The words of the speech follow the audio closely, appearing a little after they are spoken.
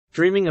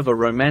Dreaming of a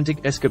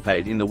romantic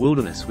escapade in the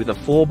wilderness with a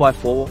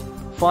 4x4?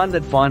 Find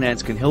that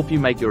Finance can help you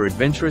make your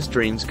adventurous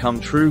dreams come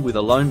true with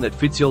a loan that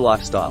fits your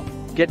lifestyle.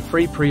 Get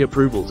free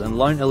pre-approvals and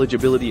loan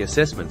eligibility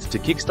assessments to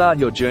kickstart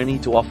your journey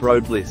to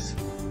off-road bliss.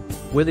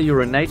 Whether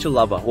you're a nature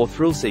lover or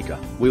thrill seeker,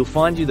 we'll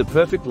find you the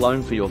perfect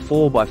loan for your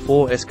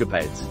 4x4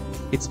 escapades.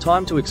 It's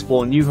time to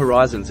explore new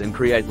horizons and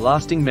create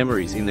lasting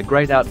memories in the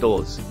great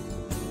outdoors.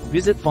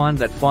 Visit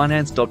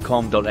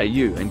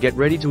findthatfinance.com.au and get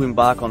ready to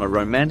embark on a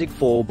romantic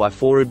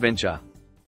 4x4 adventure.